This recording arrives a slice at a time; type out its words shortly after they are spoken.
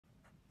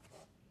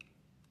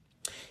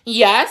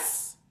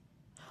Yes?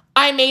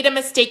 I made a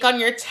mistake on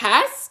your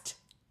test?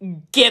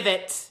 Give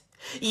it.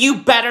 You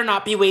better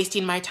not be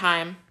wasting my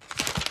time.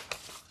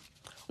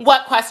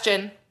 What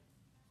question?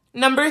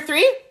 Number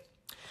 3.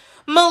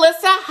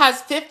 Melissa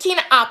has 15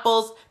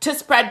 apples to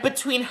spread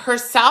between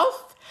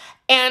herself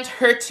and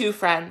her 2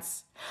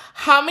 friends.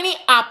 How many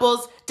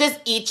apples does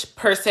each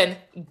person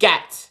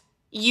get?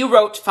 You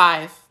wrote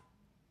 5.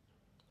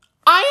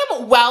 I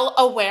am well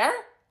aware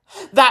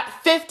that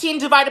 15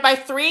 divided by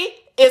 3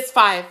 is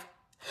 5.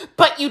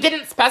 But you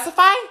didn't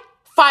specify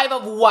 5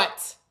 of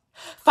what?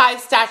 5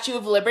 Statue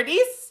of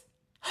Liberties?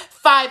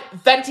 5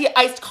 venti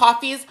iced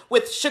coffees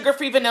with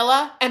sugar-free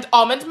vanilla and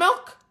almond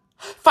milk?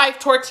 5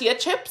 tortilla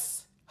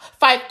chips?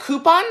 5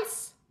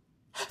 coupons?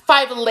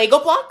 5 Lego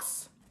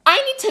blocks?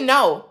 I need to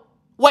know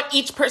what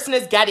each person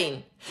is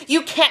getting.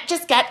 You can't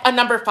just get a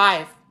number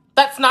 5.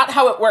 That's not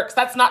how it works.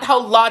 That's not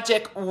how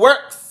logic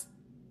works.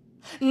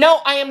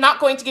 No, I am not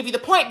going to give you the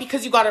point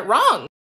because you got it wrong.